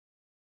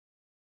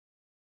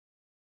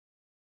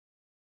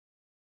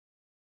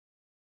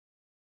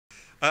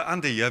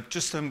Andy,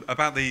 just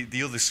about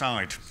the other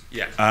side.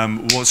 Yeah.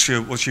 What's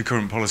your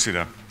current policy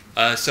there?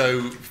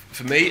 So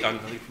for me, and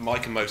I think for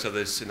Mike and most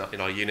others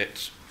in our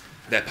unit,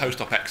 their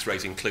post-op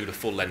X-rays include a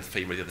full-length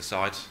femur the other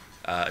side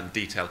and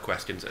detailed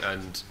questions.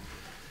 And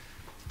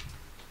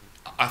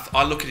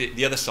I look at it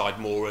the other side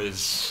more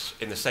as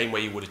in the same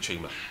way you would a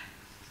tumour.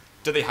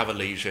 Do they have a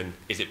lesion?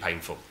 Is it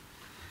painful?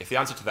 If the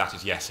answer to that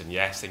is yes and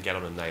yes, then get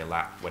on and nail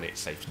that when it's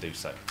safe to do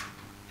so.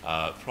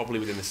 Probably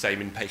within the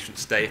same inpatient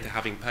stay if they're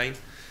having pain.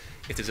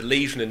 If there's a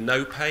lesion and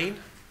no pain,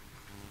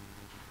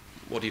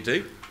 what do you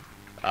do?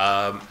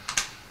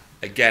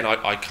 Again,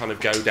 I kind of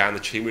go down the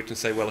tumour route and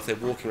say, well, if they're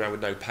walking around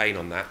with no pain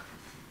on that,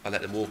 I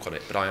let them walk on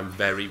it. But I am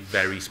very,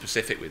 very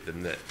specific with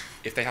them that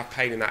if they have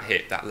pain in that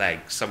hip, that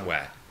leg,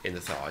 somewhere in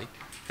the thigh,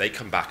 they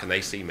come back and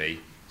they see me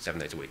 7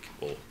 days a week,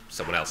 or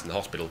someone else in the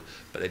hospital,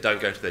 but they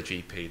don't go to their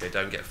GP, they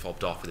don't get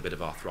fobbed off with a bit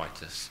of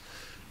arthritis,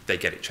 they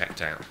get it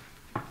checked out.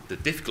 The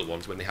difficult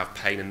ones when they have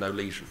pain and no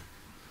lesion.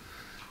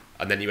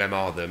 And then you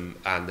MR them,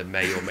 and there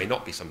may or may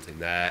not be something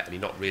there, and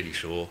you're not really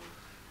sure.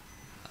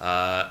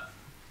 I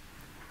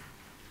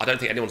don't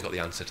think anyone's got the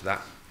answer to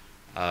that.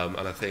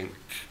 And I think,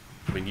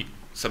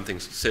 something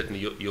certainly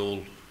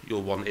you'll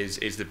want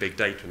is the big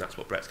data, and that's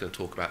what Brett's going to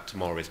talk about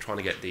tomorrow, is trying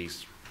to get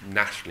these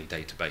nationally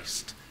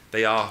data-based.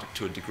 They are,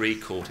 to a degree,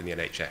 caught in the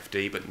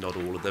NHFD, but not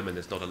all of them, and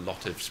there's not a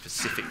lot of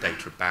specific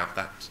data about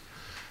that.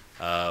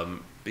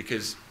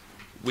 Because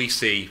we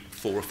see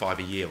 4 or 5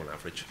 a year on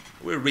average.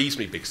 We're a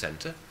reasonably big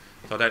centre,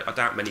 so I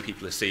doubt many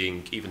people are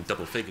seeing even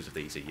double figures of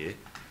these a year.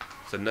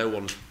 So no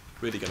one's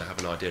really going to have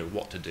an idea of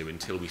what to do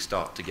until we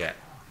start to get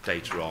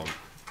data on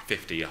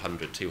 50,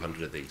 100,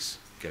 200 of these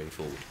going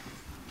forward.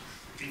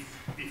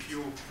 If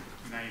you're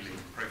nailing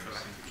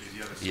prophylactically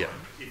the other side,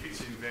 if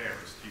it's in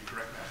varus, do you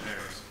correct that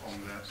varus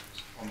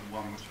on the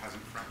one which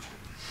hasn't fractured?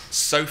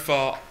 So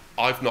far,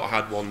 I've not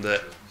had one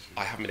that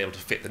I haven't been able to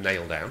fit the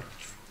nail down.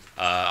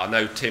 I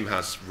know Tim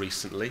has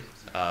recently,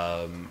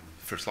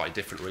 for a slightly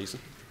different reason,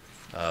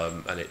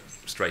 and it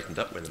straightened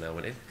up when the nail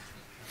went in,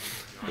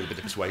 with a bit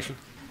of persuasion.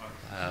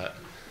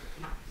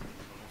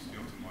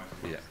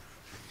 Yeah,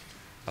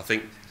 I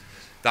think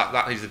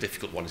that is the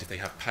difficult one, is if they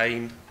have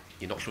pain,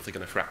 you're not sure if they're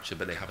going to fracture,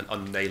 but they have an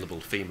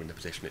unnailable femur in the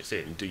position it's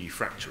in. Do you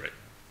fracture it,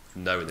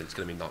 knowing that it's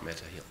going to be a nightmare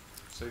to heal?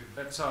 So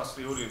let's ask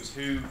the audience,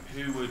 who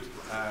would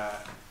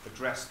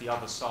address the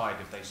other side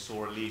if they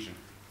saw a lesion?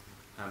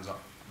 Hands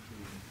up.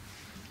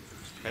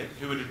 Okay.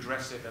 Who would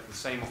address it at the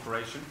same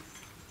operation?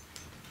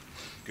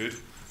 Good.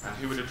 And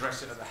who would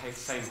address it at the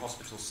same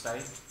hospital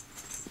stay?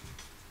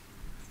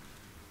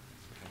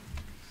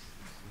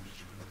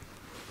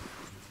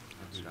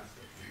 Okay.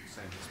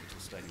 Same hospital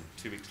stay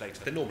 2 weeks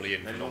later. They're normally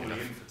in. They're normally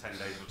in for 10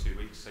 days or 2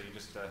 weeks, so you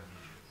just you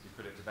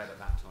put it to bed at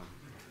that time.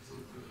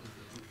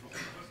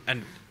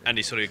 And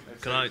Andy, sorry,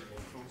 can I?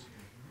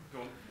 Go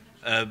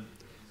on.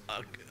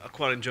 I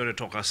quite enjoyed the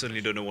talk. I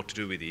certainly don't know what to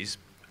do with these.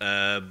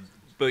 But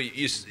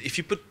if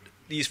you put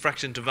these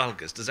fractures into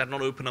valgus, does that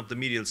not open up the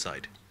medial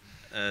side?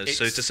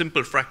 So it's a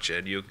simple fracture,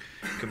 and you're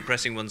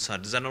compressing one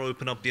side. Does that not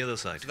open up the other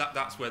side? So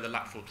that's where the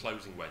lateral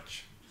closing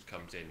wedge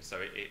comes in.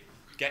 So it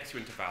gets you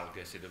into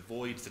valgus, it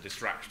avoids the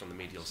distraction on the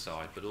medial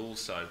side, but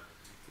also,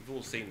 we've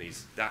all seen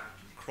these, that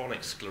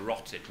chronic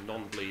sclerotic,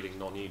 non-bleeding,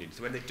 non-union.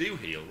 So when they do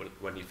heal,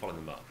 when you follow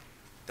them up,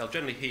 they'll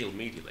generally heal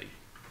medially.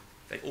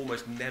 They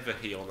almost never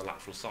heal on the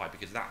lateral side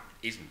because that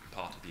isn't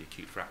part of the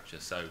acute fracture.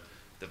 So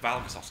the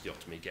valgus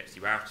osteotomy gets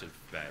you out of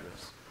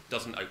varus,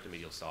 doesn't open the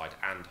medial side,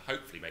 and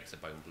hopefully makes a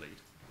bone bleed.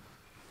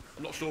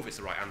 I'm not sure if it's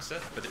the right answer,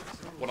 but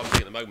what I'm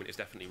doing at the moment is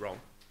definitely wrong.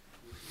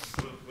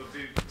 We'll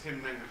do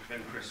Tim,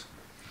 then Chris.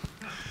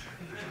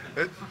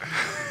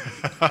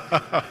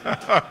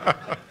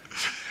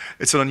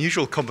 It's an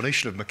unusual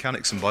combination of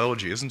mechanics and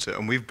biology, isn't it?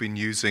 And we've been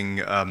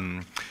using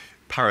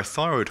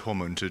parathyroid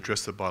hormone to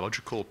address the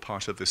biological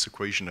part of this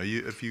equation.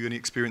 Have you any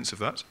experience of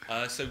that?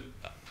 So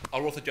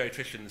our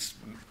orthogeriatricians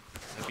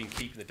have been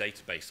keeping the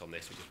database on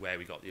this, which is where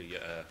we got the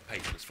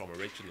patients from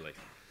originally.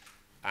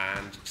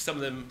 And some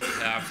of them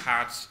have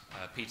had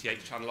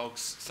PTH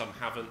analogues, some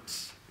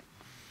haven't.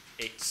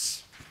 I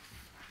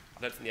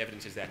don't think the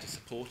evidence is there to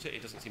support it.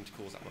 It doesn't seem to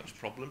cause that much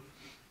problem.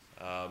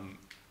 I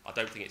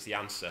don't think it's the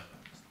answer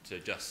to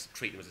just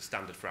treat them as a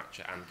standard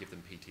fracture and give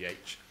them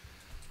PTH.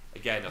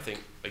 Again, I think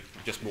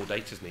just more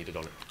data is needed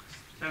on it.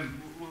 So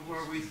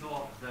where we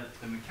thought that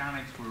the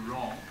mechanics were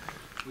wrong,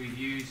 we've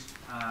used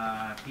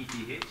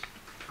PTH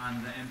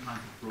and the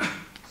implant is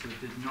broken. So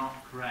it did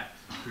not correct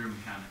the pure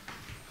mechanics.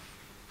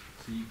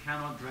 So you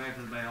cannot drive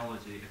the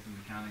biology if the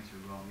mechanics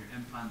are wrong. Your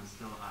implant is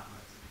still at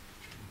risk.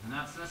 And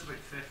that's about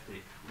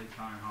 50 that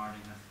Karen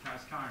Harding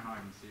has. Karen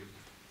Harding series.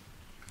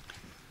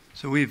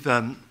 So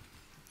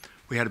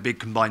we had a big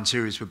combined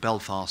series with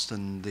Belfast,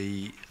 and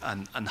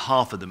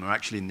half of them are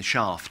actually in the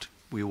shaft.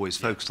 We always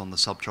focused on the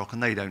subtroch,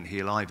 and they don't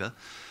heal either.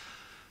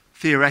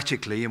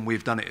 Theoretically, and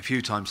we've done it a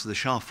few times for the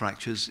shaft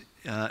fractures,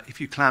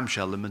 if you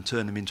clamshell them and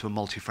turn them into a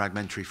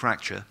multifragmentary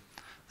fracture,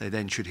 they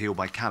then should heal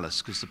by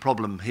callus, because the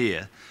problem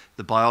here,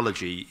 the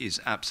biology is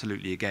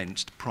absolutely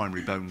against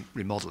primary bone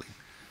remodeling.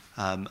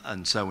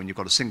 And so when you've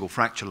got a single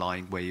fracture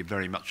line where you're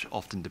very much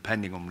often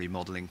depending on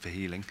remodeling for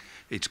healing,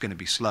 it's going to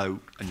be slow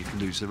and you can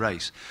lose the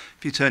race.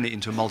 If you turn it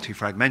into a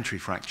multifragmentary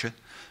fracture,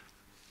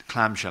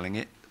 clamshelling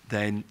it,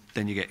 then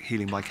you get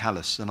healing by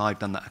callus. And I've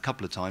done that a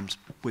couple of times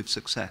with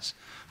success.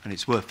 And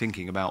it's worth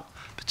thinking about,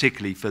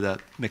 particularly for the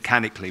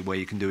mechanically where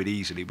you can do it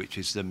easily, which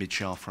is the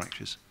mid-shaft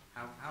fractures.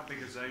 How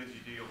big a zone do you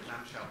do your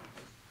clamshell?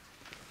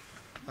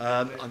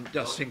 I'm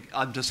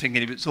just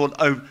thinking if it's all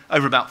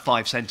over about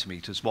 5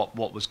 centimetres, what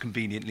was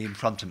conveniently in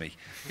front of me.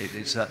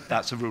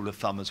 That's a rule of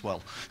thumb as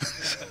well.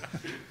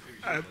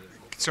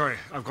 Sorry,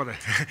 I've got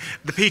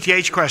the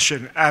PTH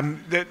question.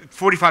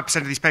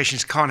 45% of these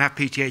patients can't have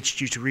PTH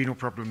due to renal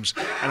problems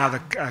and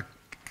other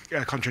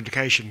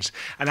contraindications.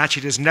 And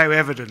actually, there's no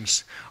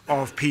evidence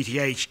of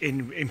PTH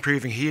in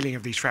improving healing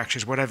of these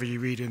fractures, whatever you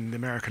read in the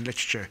American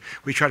literature.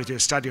 We tried to do a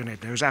study on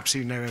it. There was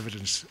absolutely no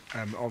evidence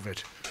of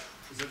it.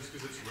 Is that just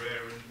because it's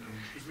rare?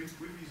 Because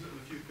we've used it on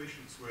a few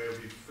patients where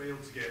we've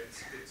failed to get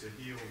it to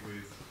heal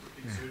with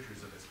big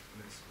surgeries and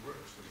it's worse.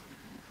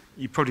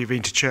 You've probably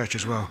been to church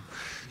as well.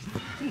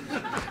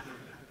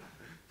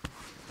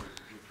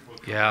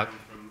 Yeah.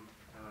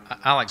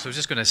 Alex, I was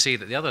just going to say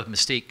that the other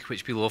mistake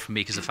which people often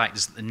make is the fact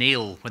is that the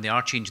nail, when they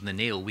are changing the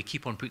nail, we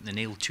keep on putting the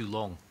nail too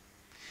long.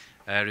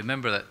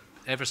 Remember that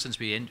ever since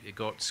we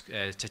got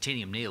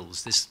titanium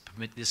nails, this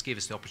gave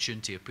us the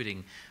opportunity of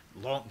getting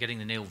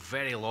the nail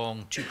very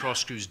long, 2 cross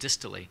screws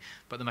distally,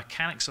 but the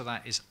mechanics of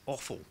that is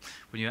awful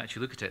when you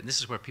actually look at it. And this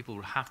is where people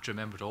have to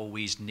remember to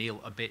always nail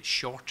a bit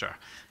shorter,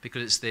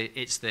 because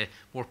it's the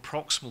more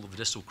proximal of the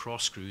distal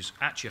cross screws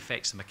actually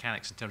affects the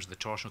mechanics in terms of the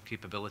torsional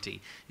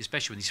capability,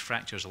 especially when these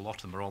fractures, a lot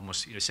of them are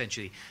almost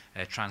essentially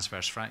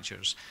transverse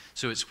fractures.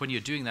 So it's when you're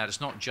doing that,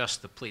 it's not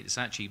just the plate, it's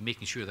actually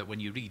making sure that when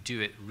you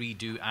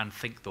redo and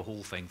think the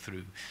whole thing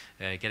through,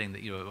 getting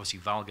the, obviously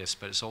valgus,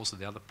 but it's also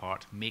the other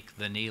part, make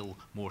the nail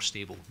more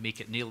stable. Make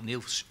it nail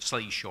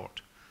slightly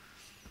short.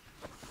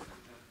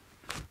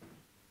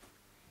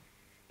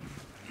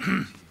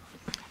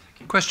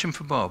 Question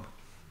for Bob.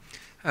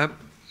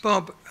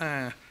 Bob,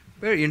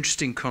 very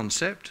interesting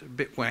concept, a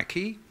bit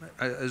wacky,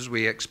 as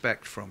we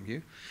expect from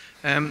you.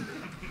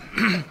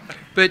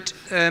 But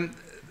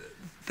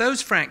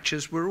those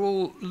fractures were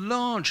all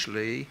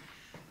largely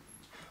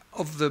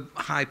of the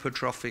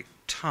hypertrophic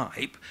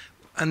type,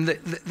 and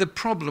the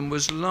problem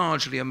was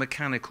largely a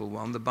mechanical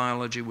one. The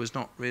biology was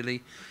not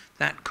really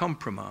that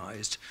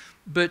compromised.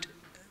 But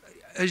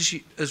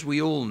as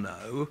we all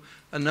know,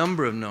 a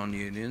number of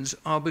non-unions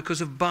are because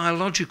of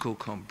biological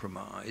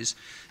compromise.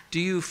 Do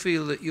you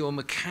feel that your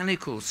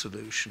mechanical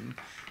solution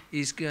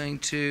is going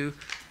to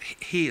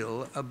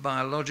heal a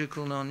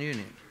biological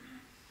non-union?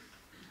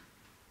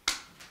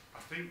 I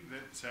think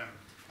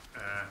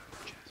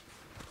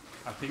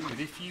that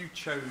if you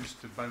chose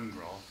to bone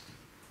graft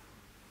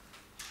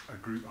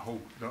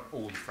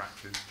all the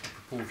fractures, a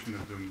proportion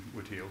of them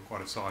would heal,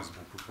 quite a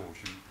sizable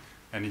proportion.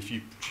 And if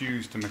you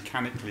choose to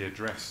mechanically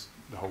address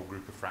the whole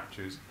group of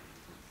fractures,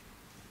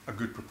 a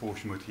good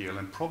proportion would heal,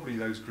 and probably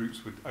those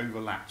groups would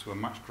overlap to a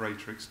much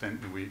greater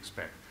extent than we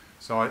expect.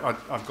 So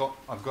I've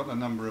got a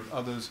number of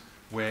others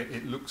where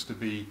it looks to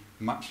be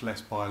much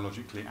less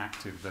biologically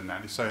active than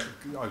that. So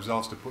I was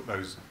asked to put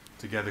those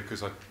together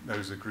because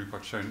those are a group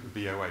I'd shown at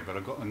the BOA, but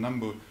I've got a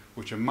number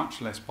which are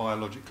much less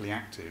biologically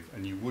active,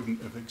 and you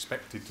wouldn't have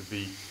expected to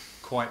be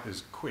quite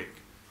as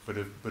quick, but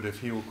have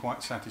healed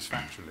quite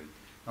satisfactorily.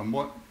 And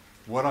what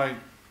I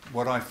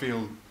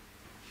feel,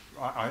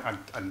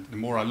 and the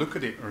more I look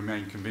at it and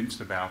remain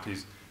convinced about,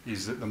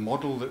 is that the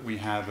model that we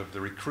have of the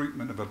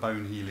recruitment of a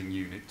bone healing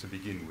unit to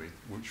begin with,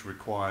 which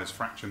requires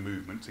fracture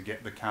movement to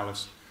get the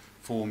callus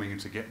forming and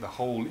to get the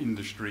whole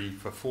industry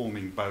for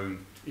forming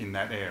bone in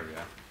that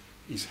area,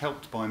 is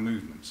helped by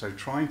movement. So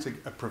trying to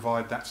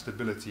provide that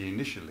stability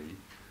initially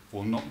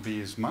will not be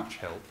as much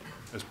help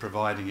as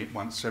providing it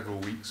once several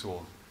weeks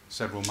or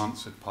several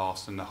months had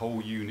passed and the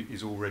whole unit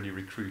is already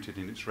recruited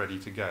and it's ready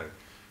to go.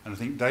 And I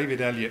think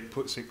David Elliott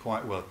puts it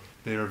quite well.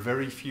 There are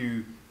very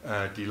few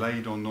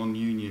delayed or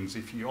non-unions,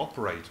 if you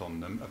operate on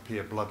them,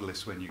 appear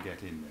bloodless when you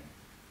get in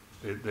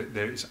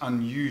there. It's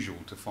unusual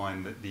to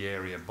find that the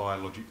area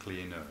biologically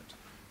inert.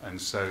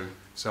 And so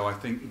I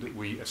think that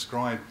we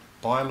ascribe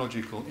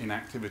biological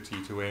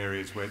inactivity to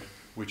areas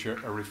which are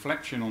a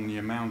reflection on the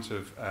amount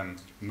of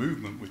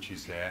movement which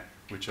is there,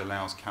 which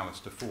allows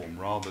callus to form,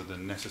 rather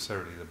than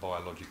necessarily the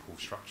biological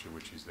structure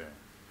which is there.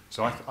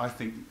 So I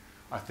think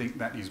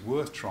that is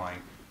worth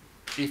trying.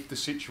 If the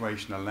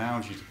situation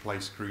allows you to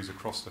place screws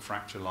across the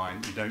fracture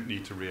line, you don't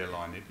need to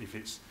realign it if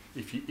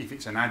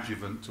it's an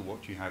adjuvant to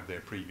what you had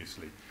there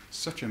previously.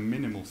 Such a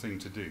minimal thing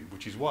to do,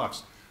 which is why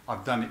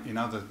I've done it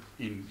I've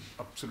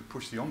sort of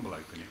pushed the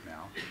envelope in it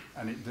now,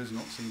 and it does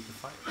not seem to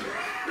fail.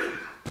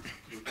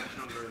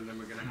 And then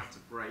we're going to have to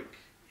break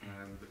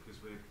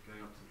because we're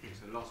going up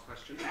to the last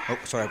question. Oh,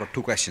 sorry, I've got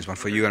 2 questions, one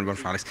for you and one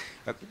for Alex.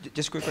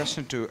 Just a quick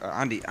question to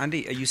Andy.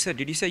 Andy, did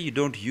you say you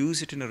don't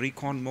use it in a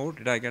recon mode?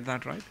 Did I get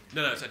that right?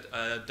 No, I said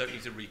don't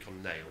use a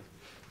recon nail.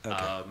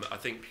 Okay. I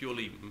think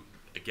purely,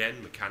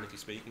 again, mechanically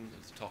speaking,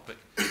 as a topic,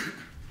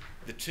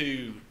 The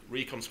two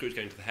recon screws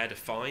going to the head are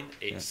fine.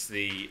 It's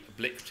the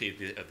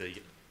obliquity of the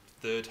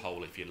third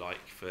hole, if you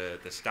like, for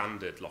the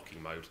standard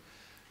locking mode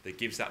that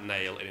gives that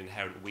nail an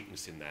inherent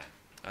weakness in there.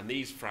 And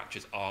these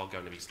fractures are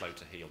going to be slow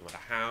to heal. No matter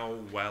how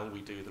well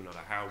we do them, no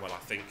matter how well I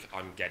think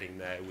I'm getting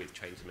there with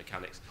change of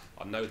mechanics,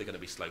 I know they're going to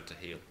be slow to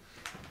heal.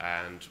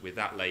 And with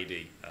that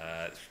lady,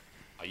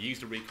 I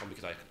used a recon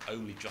because I could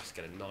only just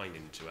get a 9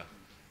 into her.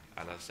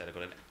 And as I said,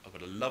 I've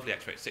got a lovely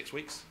x-ray at 6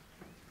 weeks.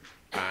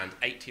 And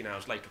 18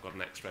 hours later, I've got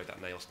an x-ray,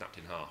 that nail snapped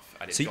in half.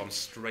 And it's gone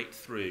straight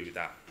through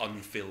that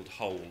unfilled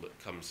hole that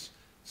comes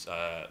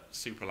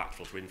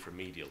superlateral to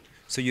inframedial.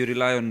 So you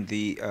rely on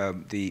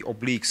the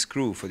oblique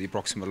screw for the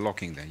proximal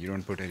locking then? You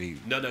don't put any...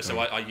 No, so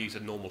I use a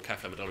normal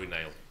Kevlar medullary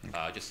nail.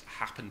 I just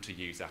happened to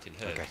use that in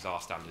her, because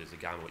our standard is a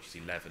gamma, which is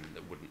 11,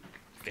 that wouldn't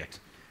fit.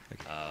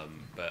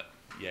 But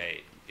yeah,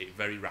 it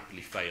very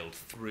rapidly failed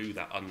through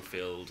that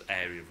unfilled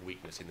area of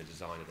weakness in the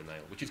design of the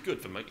nail, which is good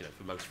for,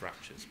 for most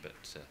fractures, but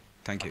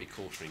Thank you. I'd be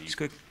cautioning you. Just a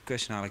quick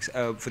question, Alex.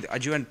 For the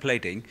adjuvant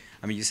plating,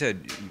 I mean, you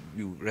said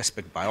you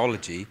respect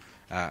biology.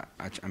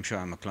 I'm sure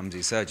I'm a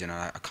clumsy surgeon,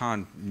 and I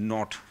can't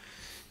not,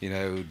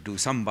 do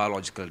some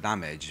biological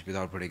damage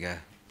without putting a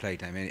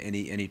plate. I mean,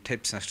 any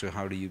tips as to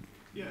how do you...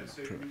 Yeah,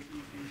 so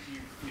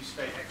you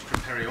stay extra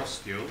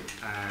periosteal,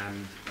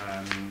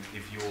 and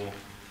if you're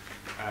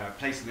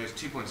placing those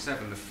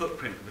 2.7, the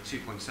footprint of the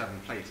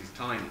 2.7 plate is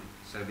tiny.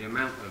 So the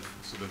amount of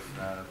sort of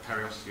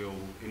periosteal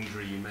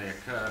injury you may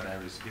occur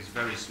there is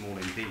very small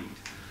indeed.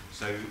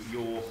 So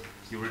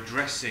you're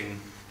addressing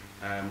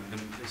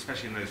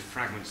especially in those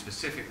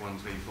fragment-specific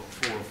ones where you've got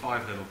 4 or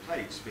 5 little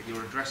plates, but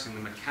you're addressing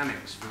the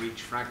mechanics for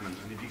each fragment.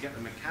 And if you get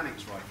the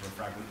mechanics right for a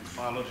fragment,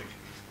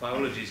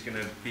 biology is going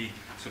to be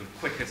sort of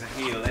quicker to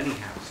heal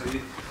anyhow. So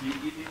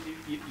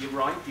you're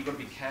right, you've got to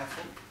be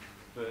careful.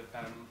 But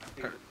I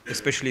think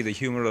especially the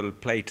humeral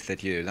plate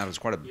that was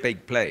quite a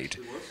big plate.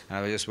 I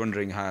was just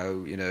wondering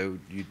how,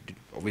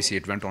 obviously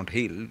it went on to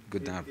heal,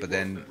 good that, but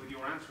then... With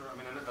your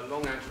a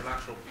long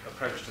anterolateral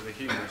approach to the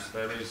humerus,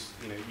 there is,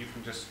 you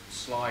can just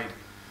slide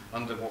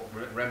under what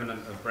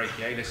remnant of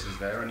brachialis is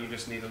there, and you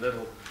just need a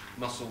little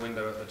muscle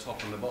window at the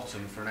top and the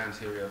bottom for an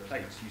anterior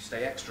plate. You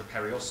stay extra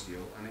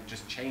periosteal, and it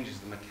just changes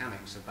the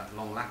mechanics of that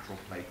long lateral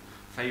plate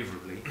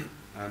favourably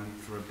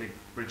for a big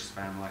bridge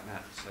span like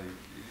that. So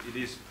it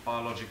is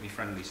biologically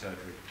friendly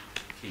surgery.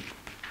 Key.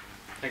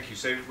 Thank you.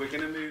 So we're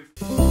going to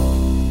move...